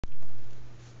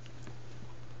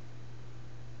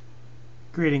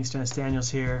Greetings, Dennis Daniels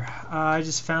here. I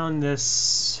just found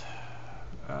this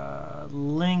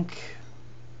link,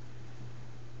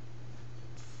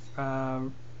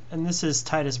 and this is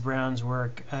Titus Brown's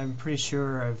work. I'm pretty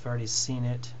sure I've already seen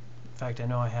it. In fact, I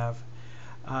know I have.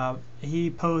 He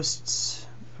posts,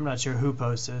 I'm not sure who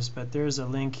posts this, but there's a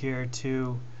link here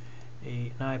to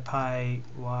an ipynb.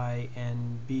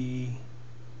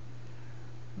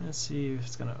 Let's see if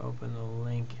it's going to open the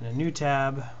link in a new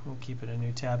tab. We'll keep it a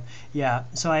new tab. Yeah,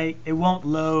 so it won't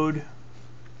load.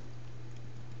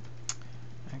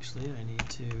 Actually, I need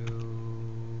to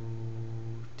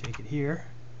take it here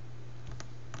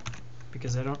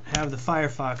because I don't have the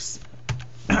Firefox.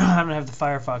 I don't have the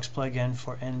Firefox plugin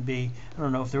for NB. I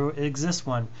don't know if there exists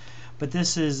one, but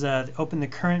this is open the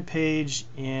current page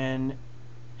in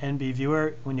NB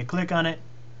Viewer. When you click on it,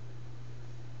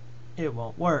 it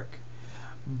won't work.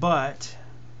 But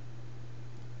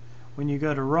when you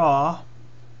go to raw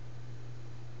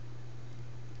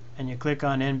and you click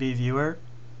on NB Viewer,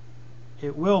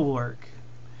 it will work.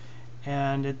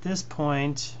 And at this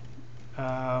point,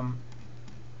 I'm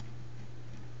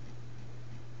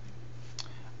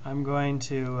going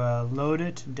to load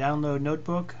it, download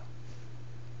Notebook,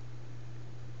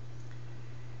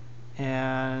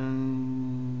 and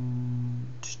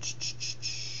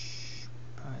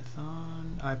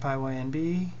Python,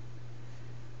 ipynb,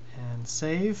 and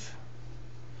save.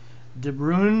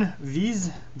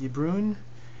 dependencies.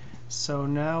 So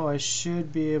now I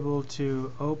should be able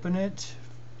to open it.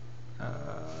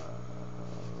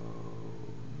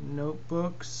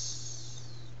 Notebooks.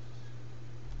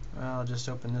 I'll just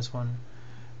open this one.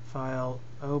 File,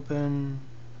 open.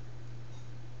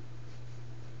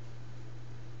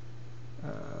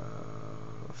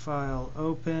 File,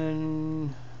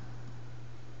 open.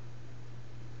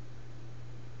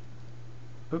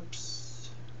 Oops.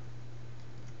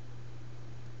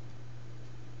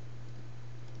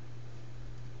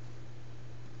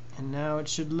 And now it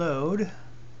should load,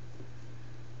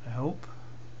 I hope.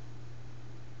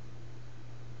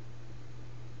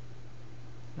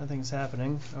 Nothing's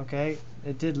happening. Okay,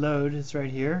 it did load. It's right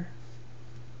here.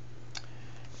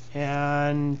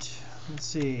 And let's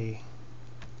see.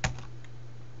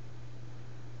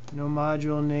 No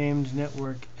module named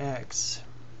Network X.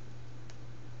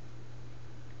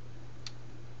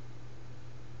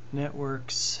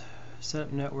 Networks, set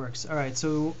up networks. Alright,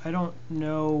 so I don't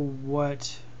know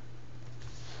what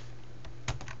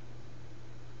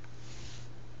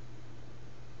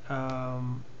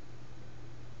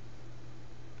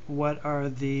are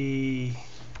the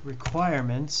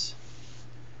requirements.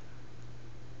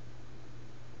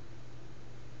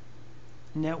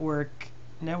 Network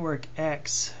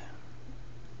X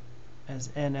as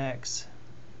NX.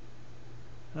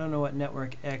 I don't know what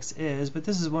Network X is, but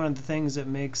this is one of the things that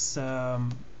makes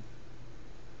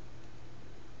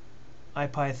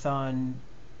IPython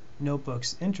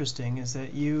notebooks interesting, is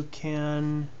that you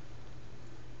can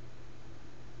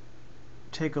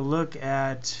take a look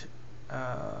at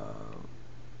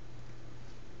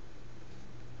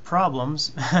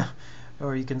problems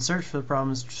or you can search for the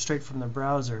problems straight from the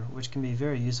browser, which can be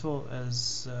very useful,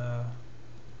 as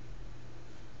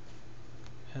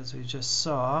we just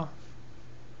saw.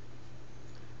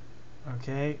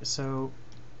 Okay, so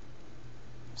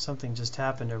something just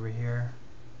happened over here.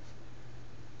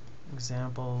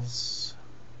 Examples.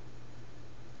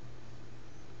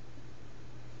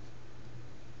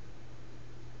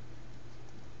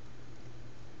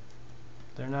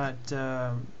 They're not,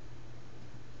 they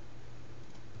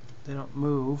don't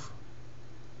move.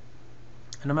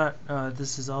 And I'm not,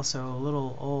 this is also a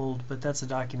little old, but that's a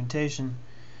documentation.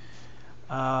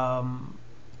 Downloads.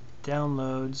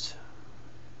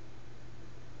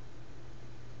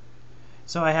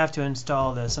 So I have to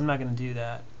install this. I'm not going to do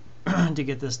that to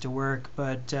get this to work,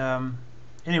 but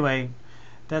anyway,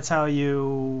 that's how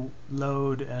you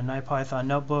load an IPython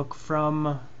notebook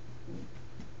from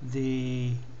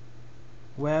the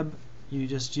web. You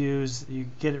just you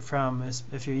get it from,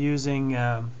 if you're using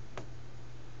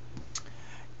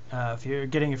if you're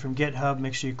getting it from GitHub,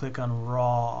 make sure you click on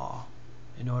raw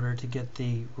in order to get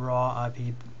the raw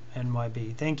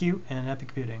ipynb. Thank you, and happy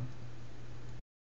computing.